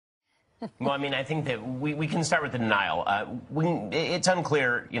Well, I mean, I think that we can start with the denial. It's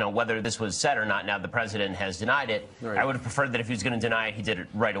unclear, whether this was said or not. Now the president has denied it. Right. I would have preferred that if he was going to deny it, he did it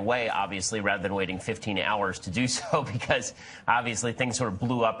right away, obviously, rather than waiting 15 hours to do so, because obviously things sort of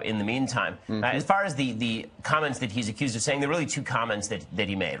blew up in the meantime. As far as the comments that he's accused of saying, there are really two comments that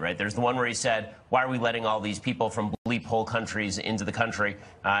he made, right? There's the one where he said, why are we letting all these people from bleep hole countries into the country?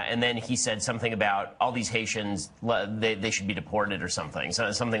 And then he said something about all these Haitians, they should be deported or something,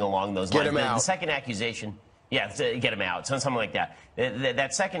 so something along those lines. Get him out. The second accusation, yeah, to get him out, so something like that.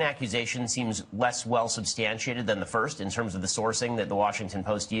 That second accusation seems less well substantiated than the first in terms of the sourcing that the Washington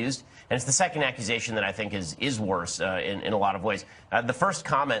Post used, and it's the second accusation that I think is worse in a lot of ways. The first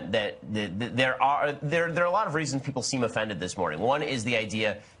comment that there are a lot of reasons people seem offended this morning. One is the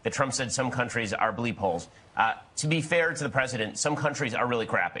idea that Trump said some countries are bleep holes. To be fair to the president, some countries are really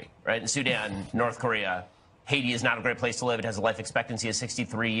crappy, right? In Sudan, North Korea. Haiti is not a great place to live. It has a life expectancy of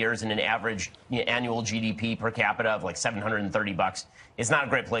 63 years and an average annual GDP per capita of like $730. It's not a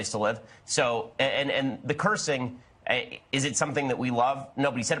great place to live. So, and the cursing, is it something that we love? No,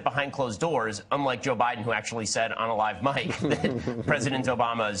 but he said it behind closed doors, unlike Joe Biden, who actually said on a live mic that President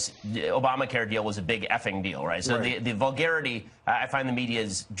Obama's Obamacare deal was a big effing deal, right? So right. The vulgarity, I find the media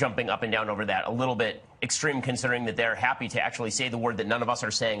is jumping up and down over that a little bit extreme, considering that they're happy to actually say the word that none of us are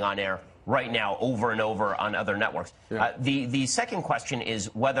saying on air right now over and over on other networks. Yeah. The second question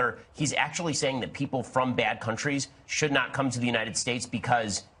is whether he's actually saying that people from bad countries should not come to the United States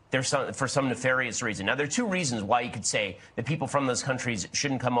because for some nefarious reason. Now, there are two reasons why you could say that people from those countries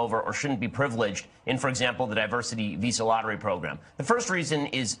shouldn't come over or shouldn't be privileged in, for example, the diversity visa lottery program. The first reason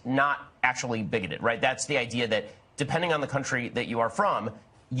is not actually bigoted, right? That's the idea that depending on the country that you are from,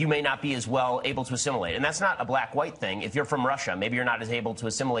 you may not be as well able to assimilate. And that's not a black-white thing. If you're from Russia, maybe you're not as able to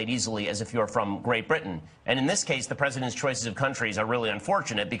assimilate easily as if you're from Great Britain. And in this case, the president's choices of countries are really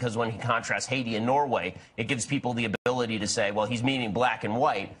unfortunate because when he contrasts Haiti and Norway, it gives people the ability to say, well, he's meaning black and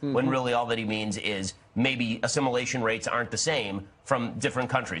white, when really all that he means is maybe assimilation rates aren't the same from different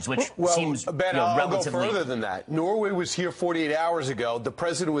countries, which seems Ben, I'll go further than that. Norway was here 48 hours ago. The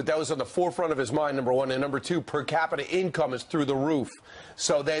president, that was on the forefront of his mind, number one. And number two, per capita income is through the roof.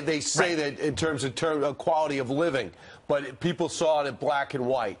 So they say that in terms of quality of living, but people saw it in black and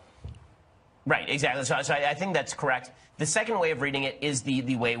white. Right, exactly. So I think that's correct. The second way of reading it is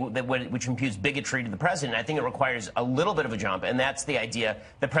the way which imputes bigotry to the president. I think it requires a little bit of a jump, and that's the idea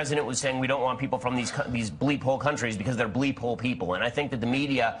the president was saying we don't want people from these bleep hole countries because they're bleep hole people. And I think that the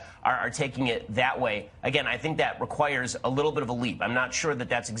media are taking it that way. Again, I think that requires a little bit of a leap. I'm not sure that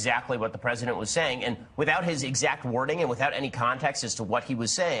that's exactly what the president was saying. And without his exact wording and without any context as to what he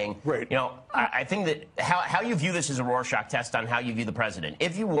was saying, I think that how you view this is a Rorschach test on how you view the president.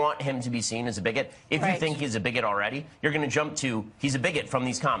 If you want him to be seen as a bigot, if you think he's a bigot already, you're going to jump to he's a bigot from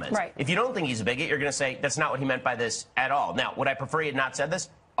these comments. Right. If you don't think he's a bigot, you're going to say that's not what he meant by this at all. Now, would I prefer he had not said this?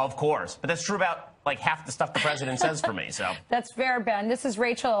 Of course. But that's true about like half the stuff the president says for me. So that's fair, Ben. This is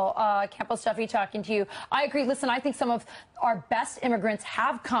Rachel Campos-Duffy talking to you. I agree. Listen, I think some of our best immigrants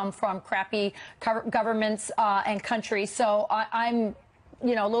have come from crappy governments and countries. So I'm a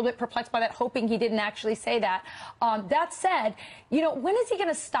little bit perplexed by that, hoping he didn't actually say that. That said, when is he going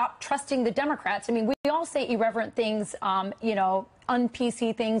to stop trusting the Democrats? I mean, we all say irreverent things,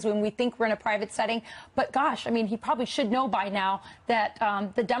 un-PC things when we think we're in a private setting. But gosh, I mean, he probably should know by now that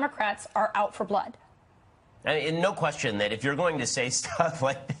the Democrats are out for blood. I mean, no question that if you're going to say stuff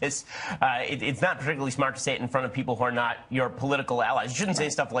like this, it's not particularly smart to say it in front of people who are not your political allies. You shouldn't say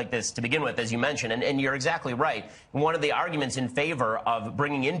stuff like this to begin with, as you mentioned. And you're exactly right. One of the arguments in favor of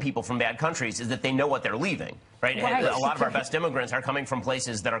bringing in people from bad countries is that they know what they're leaving. Right? And a lot of our best immigrants are coming from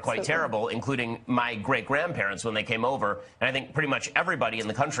places that are quite terrible, including my great-grandparents when they came over. And I think pretty much everybody in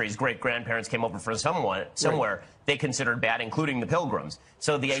the country's great-grandparents came over from somewhere they considered bad, including the Pilgrims.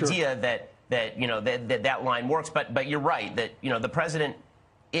 So the idea that line works, but you're right that the president.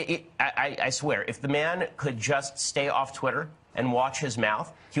 I swear, if the man could just stay off Twitter and watch his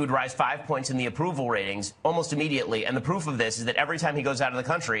mouth, he would rise 5 points in the approval ratings almost immediately. And the proof of this is that every time he goes out of the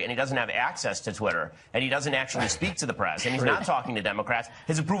country and he doesn't have access to Twitter and he doesn't actually speak to the press and he's not talking to Democrats,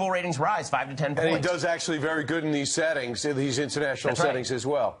 his approval ratings rise 5 to 10 points. And he does actually very good in these settings, in these international settings as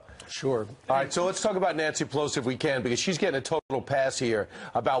well. Sure. All right, so let's talk about Nancy Pelosi if we can, because she's getting a total pass here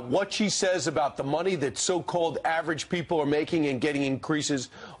about what she says about the money that so-called average people are making and getting increases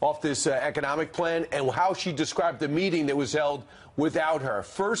off this economic plan, and how she described the meeting that was held without her.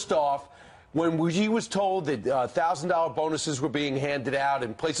 First off, when she was told that $1,000 bonuses were being handed out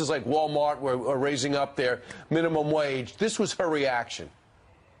and places like Walmart were raising up their minimum wage, this was her reaction.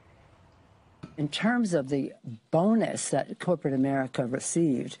 in terms of the bonus that corporate America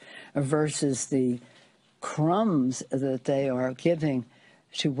received versus the crumbs that they are giving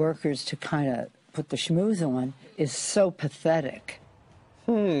to workers to kind of put the schmooze on is so pathetic.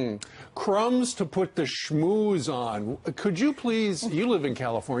 Crumbs to put the schmooze on. Could you please, you live in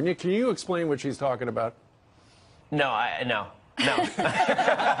California, can you explain what she's talking about? No.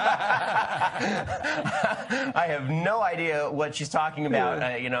 I have no idea what she's talking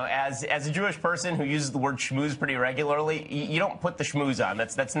about. You know, as a Jewish person who uses the word schmooze pretty regularly, you don't put the schmooze on.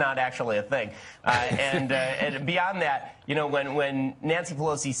 That's not actually a thing. And beyond that, you know, when Nancy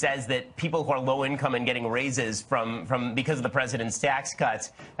Pelosi says that people who are low income and getting raises from because of the president's tax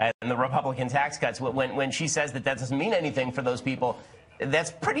cuts and the Republican tax cuts, when she says that doesn't mean anything for those people,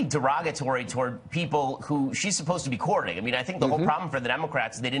 that's pretty derogatory toward people who she's supposed to be courting. I mean, I think the whole problem for the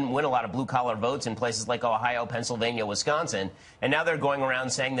Democrats is they didn't win a lot of blue-collar votes in places like Ohio, Pennsylvania, Wisconsin, and now they're going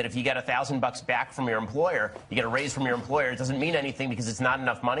around saying that if you get $1,000 back from your employer, you get a raise from your employer, it doesn't mean anything because it's not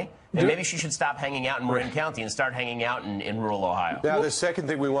enough money. And maybe she should stop hanging out in Marin County and start hanging out in rural Ohio. Now, the second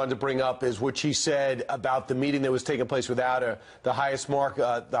thing we wanted to bring up is what she said about the meeting that was taking place without her. The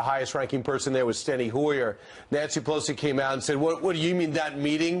highest ranking person there was Steny Hoyer. Nancy Pelosi came out and said, what do you mean that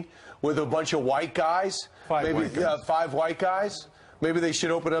meeting with a bunch of white guys? Five white guys? Maybe they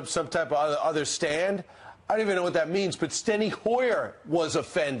should open up some type of other stand? I don't even know what that means, but Steny Hoyer was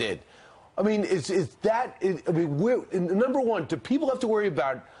offended. I mean, number one, do people have to worry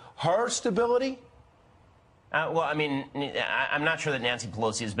about her stability? Well, I mean, I'm not sure that Nancy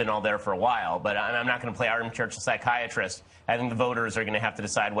Pelosi has been all there for a while, but I'm not going to play armchair psychiatrist. I think the voters are going to have to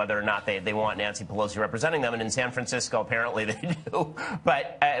decide whether or not they want Nancy Pelosi representing them, and in San Francisco, apparently they do.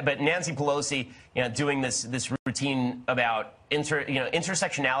 But Nancy Pelosi, you know, doing this routine about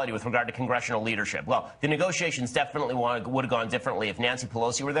intersectionality with regard to congressional leadership. Well, the negotiations definitely would have gone differently if Nancy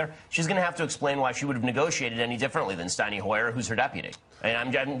Pelosi were there. She's going to have to explain why she would have negotiated any differently than Steny Hoyer, who's her deputy.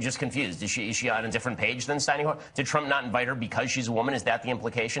 And I'm just confused. Is she on a different page than Steny Hoyer? Did Trump not invite her because she's a woman? Is that the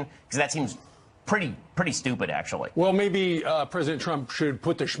implication? Because that seems pretty stupid, actually. Well, maybe President Trump should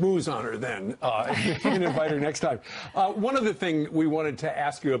put the schmooze on her then and invite her next time. One other thing we wanted to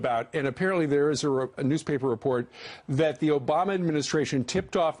ask you about, and apparently there is a newspaper report that the Obama administration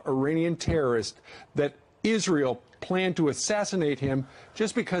tipped off Iranian terrorists that Israel planned to assassinate him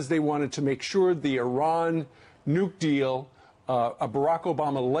just because they wanted to make sure the Iran nuke deal, a Barack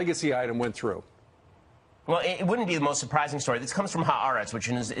Obama legacy item, went through. Well, it wouldn't be the most surprising story. This comes from Haaretz, which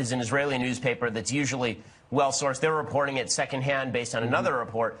is an Israeli newspaper that's usually well-sourced. They're reporting it secondhand based on another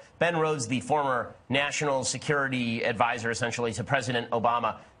report. Ben Rhodes, the former national security advisor, essentially, to President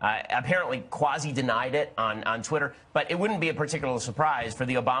Obama, apparently quasi-denied it on Twitter. But it wouldn't be a particular surprise for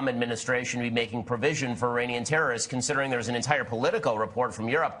the Obama administration to be making provision for Iranian terrorists, considering there's an entire Politico report from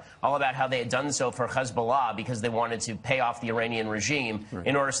Europe all about how they had done so for Hezbollah because they wanted to pay off the Iranian regime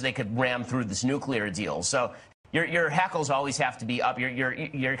in order so they could ram through this nuclear deal. So your hackles always have to be up.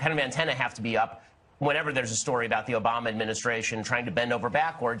 Your kind of antenna have to be up whenever there's a story about the Obama administration trying to bend over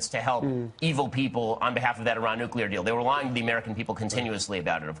backwards to help evil people on behalf of that Iran nuclear deal. They were lying to the American people continuously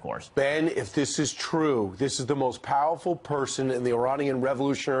about it, of course. Ben, if this is true, this is the most powerful person in the Iranian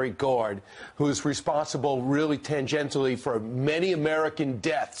Revolutionary Guard who is responsible really tangentially for many American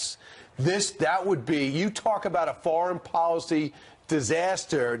deaths. That would be, you talk about a foreign policy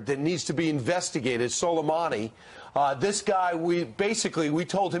disaster that needs to be investigated, Soleimani. This guy, we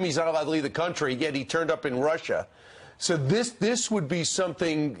told him he's not allowed to leave the country, yet he turned up in Russia. So this would be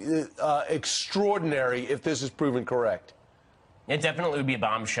something extraordinary if this is proven correct. It definitely would be a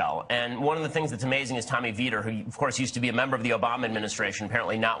bombshell. And one of the things that's amazing is Tommy Vietor, who, of course, used to be a member of the Obama administration,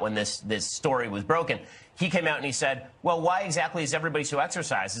 apparently not when this story was broken. He came out and he said, well, why exactly is everybody so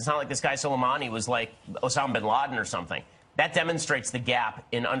exercised? It's not like this guy Soleimani was like Osama bin Laden or something. That demonstrates the gap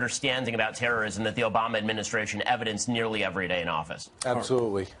in understanding about terrorism that the Obama administration evidenced nearly every day in office.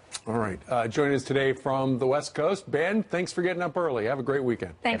 Absolutely. All right. Joining us today from the West Coast, Ben, thanks for getting up early. Have a great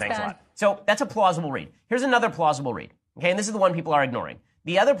weekend. Thanks, thanks Ben. a lot. So that's a plausible read. Here's another plausible read. Okay, and this is the one people are ignoring.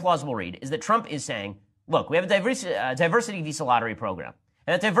 The other plausible read is that Trump is saying, look, we have a diversity visa lottery program.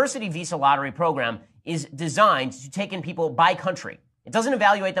 And that diversity visa lottery program is designed to take in people by country. It doesn't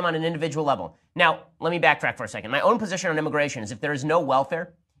evaluate them on an individual level. Now, let me backtrack for a second. My own position on immigration is if there is no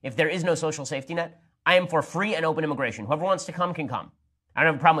welfare, if there is no social safety net, I am for free and open immigration. Whoever wants to come can come. I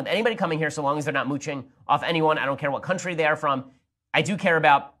don't have a problem with anybody coming here so long as they're not mooching off anyone. I don't care what country they are from. I do care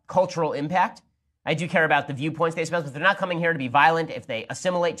about cultural impact. I do care about the viewpoints they espouse, but if they're not coming here to be violent, if they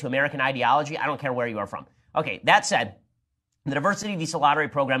assimilate to American ideology, I don't care where you are from. Okay, that said, the diversity visa lottery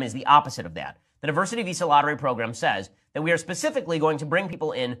program is the opposite of that. The diversity visa lottery program says that we are specifically going to bring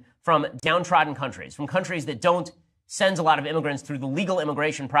people in from downtrodden countries, from countries that don't send a lot of immigrants through the legal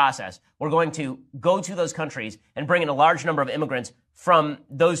immigration process. We're going to go to those countries and bring in a large number of immigrants from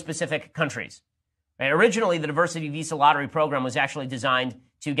those specific countries. Right? Originally, the diversity visa lottery program was actually designed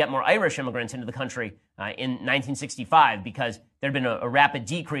to get more Irish immigrants into the country in 1965 because there had been a rapid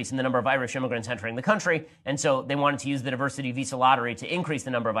decrease in the number of Irish immigrants entering the country. And so they wanted to use the diversity visa lottery to increase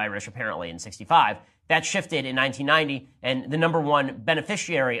the number of Irish, apparently, in 65. That shifted in 1990, and the number one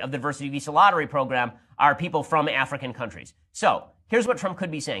beneficiary of the diversity visa lottery program are people from African countries. So here's what Trump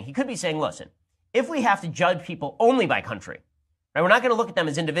could be saying. He could be saying, listen, if we have to judge people only by country, right, we're not going to look at them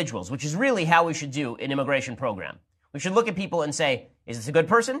as individuals, which is really how we should do an immigration program. We should look at people and say, is this a good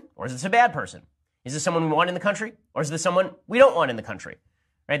person or is this a bad person? Is this someone we want in the country or is this someone we don't want in the country?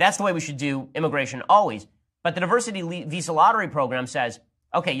 Right? That's the way we should do immigration always. But the diversity visa lottery program says,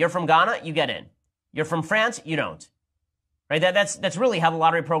 okay, you're from Ghana, you get in. You're from France, you don't. Right? That's really how the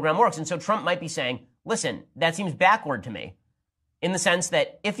lottery program works. And so Trump might be saying, listen, that seems backward to me in the sense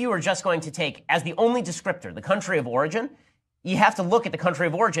that if you were just going to take as the only descriptor the country of origin, you have to look at the country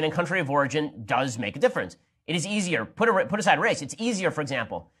of origin, and country of origin does make a difference. It is easier, put aside race, it's easier, for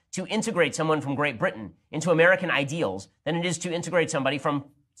example, to integrate someone from Great Britain into American ideals than it is to integrate somebody from,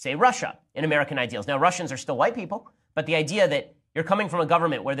 say, Russia in American ideals. Now, Russians are still white people, but the idea that you're coming from a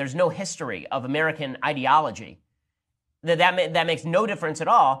government where there's no history of American ideology, that makes no difference at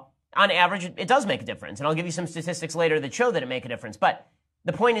all. On average, it does make a difference. And I'll give you some statistics later that show that it makes a difference. But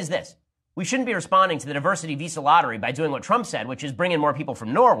the point is this. We shouldn't be responding to the diversity visa lottery by doing what Trump said, which is bring in more people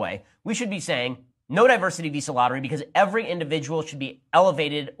from Norway. We should be saying no diversity visa lottery because every individual should be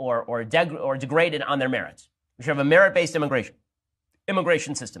elevated or degraded on their merits. We should have a merit-based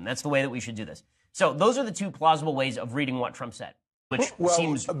immigration system. That's the way that we should do this. So those are the two plausible ways of reading what Trump said, which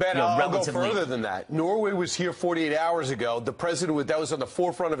seems Ben, I'll go further than that. Norway was here 48 hours ago. The president, that was on the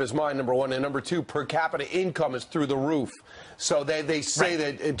forefront of his mind, number one. And number two, per capita income is through the roof. So they say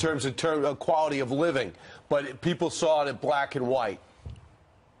that in terms of quality of living, but people saw it in black and white.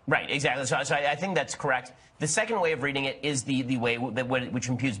 Right, exactly. So I think that's correct. The second way of reading it is the way which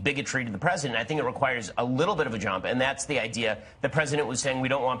imputes bigotry to the president. I think it requires a little bit of a jump, and that's the idea the president was saying we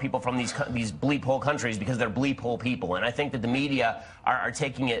don't want people from these bleep hole countries because they're bleep hole people. And I think that the media are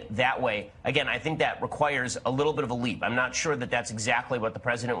taking it that way. Again, I think that requires a little bit of a leap. I'm not sure that that's exactly what the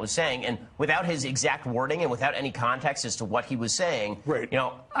president was saying. And without his exact wording and without any context as to what he was saying, right. You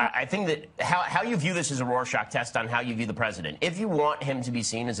know, I think that how you view this is a Rorschach test on how you view the president. If you want him to be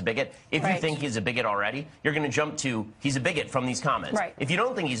seen as a bigot, if you think he's a bigot already, you're going to jump to he's a bigot from these comments. Right. If you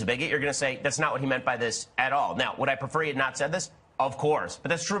don't think he's a bigot, you're going to say that's not what he meant by this at all. Now, would I prefer he had not said this? Of course. But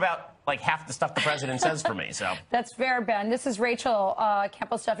that's true about like half the stuff the president says for me. So that's fair, Ben. This is Rachel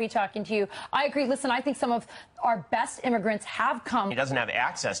Campbell-Stuffy talking to you. I agree. Listen, I think some of our best immigrants have come. He doesn't have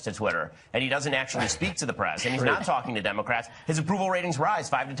access to Twitter, and he doesn't actually speak to the press, and he's not talking to Democrats. His approval ratings rise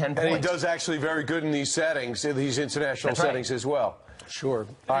 5 to 10 points. And he does actually very good in these settings, in these international settings as well. Sure.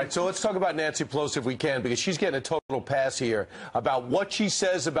 All right, so let's talk about Nancy Pelosi if we can, because she's getting a total pass here about what she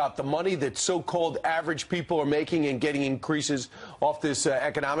says about the money that so-called average people are making and getting increases off this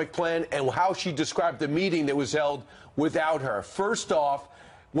economic plan, and how she described the meeting that was held without her. First off,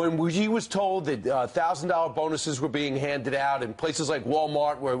 when she was told that $1,000 bonuses were being handed out and places like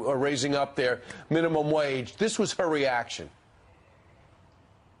Walmart were raising up their minimum wage, this was her reaction.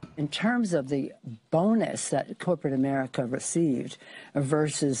 In terms of the bonus that corporate America received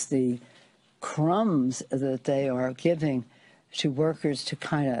versus the crumbs that they are giving to workers to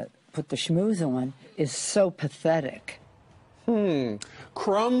kind of put the schmooze on is so pathetic.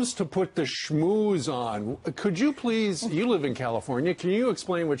 Crumbs to put the schmooze on. Could you please, you live in California, can you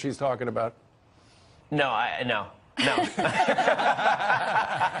explain what she's talking about? No. No.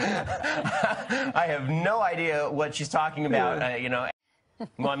 I have no idea what she's talking about, you know.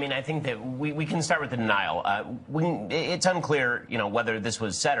 Well, I mean, I think that we can start with the denial. It's unclear, you know, whether this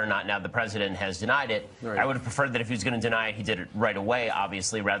was said or not. Now the president has denied it. Right. I would have preferred that if he was going to deny it, he did it right away,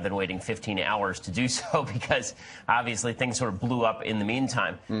 obviously, rather than waiting 15 hours to do so, because obviously things sort of blew up in the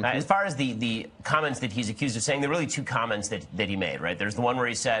meantime. As far as the comments that he's accused of saying, there are really two comments that he made, right? There's the one where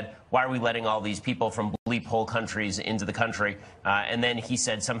he said, why are we letting all these people from bleep hole countries into the country? And then he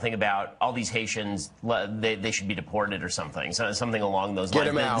said something about all these Haitians, they should be deported or something, something along those lines. Get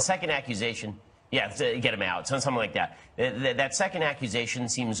him out. The second accusation, Yeah, to get him out, something like that. That second accusation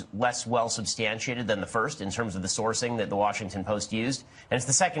seems less well substantiated than the first in terms of the sourcing that the Washington Post used, and it's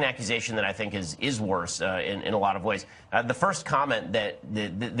the second accusation that I think is worse in a lot of ways. The first comment that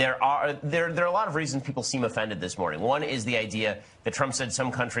there are a lot of reasons people seem offended this morning. One is the idea that Trump said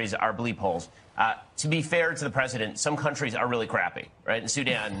some countries are bleep holes. To be fair to the president, some countries are really crappy, right?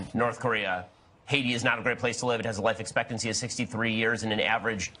 Sudan, North Korea. Haiti is not a great place to live. It has a life expectancy of 63 years and an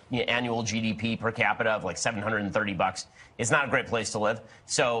average annual GDP per capita of like $730. It's not a great place to live.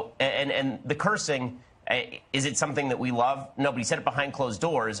 So, and the cursing, is it something that we love? No, but he said it behind closed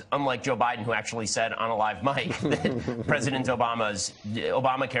doors, unlike Joe Biden, who actually said on a live mic that President Obama's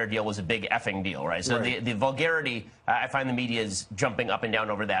Obamacare deal was a big effing deal, right? So right. The vulgarity, I find the media is jumping up and down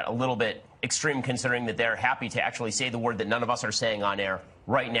over that a little bit extreme, considering that they're happy to actually say the word that none of us are saying on air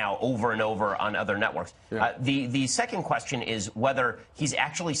right now over and over on other networks. Yeah. The second question is whether he's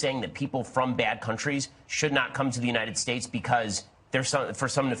actually saying that people from bad countries should not come to the United States because for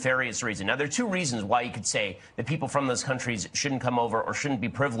some nefarious reason. Now, there are two reasons why you could say that people from those countries shouldn't come over or shouldn't be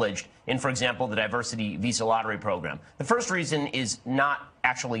privileged in, for example, the diversity visa lottery program. The first reason is not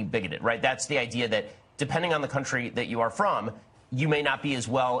actually bigoted, right? That's the idea that depending on the country that you are from, you may not be as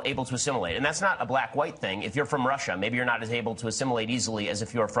well able to assimilate. And that's not a black-white thing. If you're from Russia, maybe you're not as able to assimilate easily as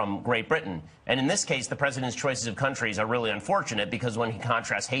if you're from Great Britain. And in this case, the president's choices of countries are really unfortunate because when he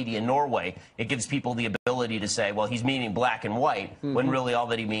contrasts Haiti and Norway, it gives people the ability to say, well, he's meaning black and white, when really all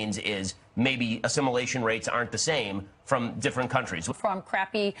that he means is maybe assimilation rates aren't the same from different countries. From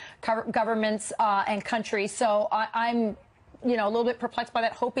crappy governments and countries. So I'm a little bit perplexed by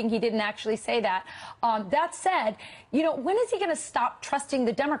that, hoping he didn't actually say that. That said, when is he going to stop trusting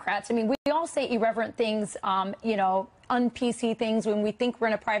the Democrats? I mean, we all say irreverent things, un-PC things when we think we're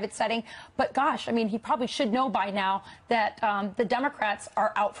in a private setting. But gosh, I mean, he probably should know by now that the Democrats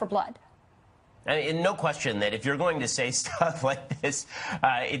are out for blood. And no question that if you're going to say stuff like this,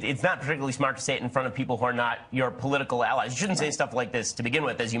 it's not particularly smart to say it in front of people who are not your political allies. You shouldn't say stuff like this to begin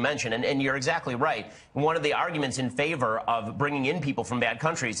with, as you mentioned. And you're exactly right. One of the arguments in favor of bringing in people from bad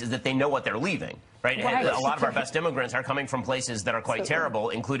countries is that they know what they're leaving. Right? And a lot of our best immigrants are coming from places that are quite terrible,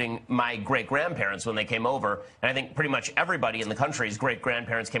 including my great-grandparents when they came over. And I think pretty much everybody in the country's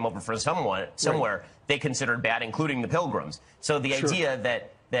great-grandparents came over from somewhere they considered bad, including the Pilgrims. So the idea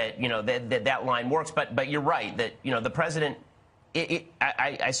that line works, but you're right that the president.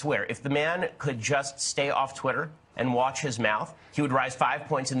 I swear, if the man could just stay off Twitter and watch his mouth, he would rise 5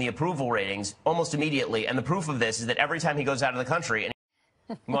 points in the approval ratings almost immediately. And the proof of this is that every time he goes out of the country.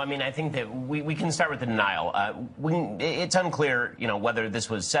 Well, I mean, I think that we can start with the denial. It's unclear, whether this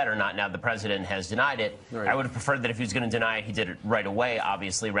was said or not. Now the president has denied it. Right. I would have preferred that if he was going to deny it, he did it right away,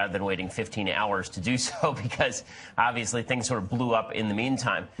 obviously, rather than waiting 15 hours to do so, because obviously things sort of blew up in the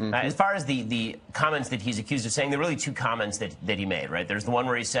meantime. As far as the comments that he's accused of saying, there are really two comments that he made, right? There's the one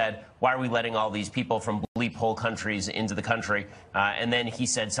where he said, why are we letting all these people from bleep hole countries into the country? And then he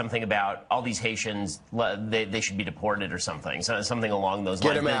said something about all these Haitians, they should be deported or something. So something along those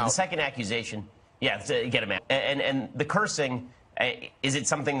lines. Get him out. The second accusation, get him out. And the cursing, is it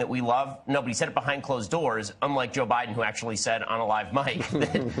something that we love? No, but he said it behind closed doors, unlike Joe Biden, who actually said on a live mic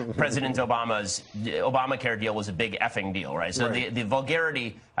that President Obama's Obamacare deal was a big effing deal, right? So the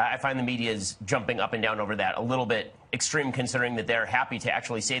vulgarity, I find the media is jumping up and down over that a little bit extreme, considering that they're happy to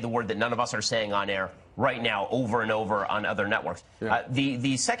actually say the word that none of us are saying on air right now over and over on other networks. Yeah.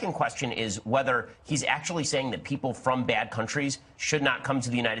 The second question is whether he's actually saying that people from bad countries should not come to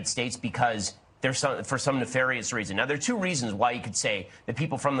the United States because for some nefarious reason. Now, there are two reasons why you could say that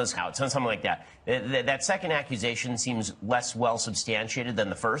people from those house, something like that. That second accusation seems less well substantiated than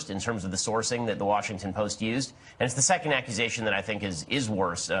the first in terms of the sourcing that the Washington Post used. And it's the second accusation that I think is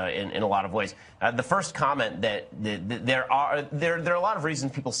worse in a lot of ways. The first comment that there are a lot of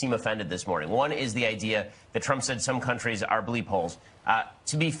reasons people seem offended this morning. One is the idea that Trump said some countries are bleep holes.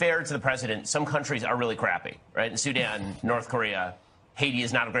 To be fair to the president, some countries are really crappy, right? Sudan, North Korea. Haiti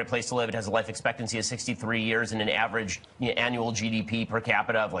is not a great place to live. It has a life expectancy of 63 years and an average annual GDP per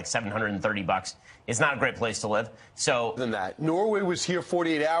capita of like $730. It's not a great place to live. So than that, Norway was here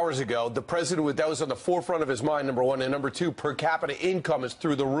 48 hours ago. The president, that was on the forefront of his mind, number one. And number two, per capita income is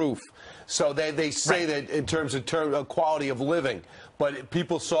through the roof. So they say that in terms of quality of living, but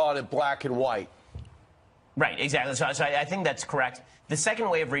people saw it in black and white. Right, exactly. So I think that's correct. The second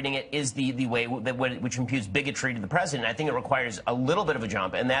way of reading it is the way which imputes bigotry to the president. I think it requires a little bit of a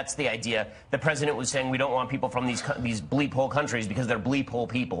jump, and that's the idea the president was saying we don't want people from these bleep hole countries because they're bleep hole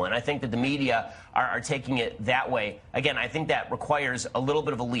people. And I think that the media are taking it that way. Again, I think that requires a little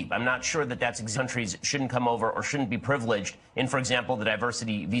bit of a leap. I'm not sure that countries shouldn't come over or shouldn't be privileged in, for example, the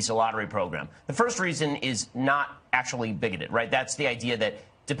diversity visa lottery program. The first reason is not actually bigoted, right? That's the idea that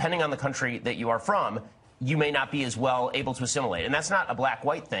depending on the country that you are from, you may not be as well able to assimilate. And that's not a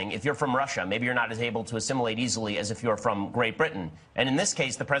black-white thing. If you're from Russia, maybe you're not as able to assimilate easily as if you're from Great Britain. And in this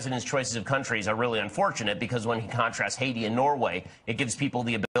case, the president's choices of countries are really unfortunate because when he contrasts Haiti and Norway, it gives people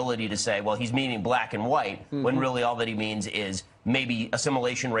the ability to say, well, he's meaning black and white, when really all that he means is maybe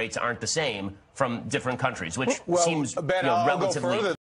assimilation rates aren't the same from different countries, which seems Ben, I'll go relatively... further.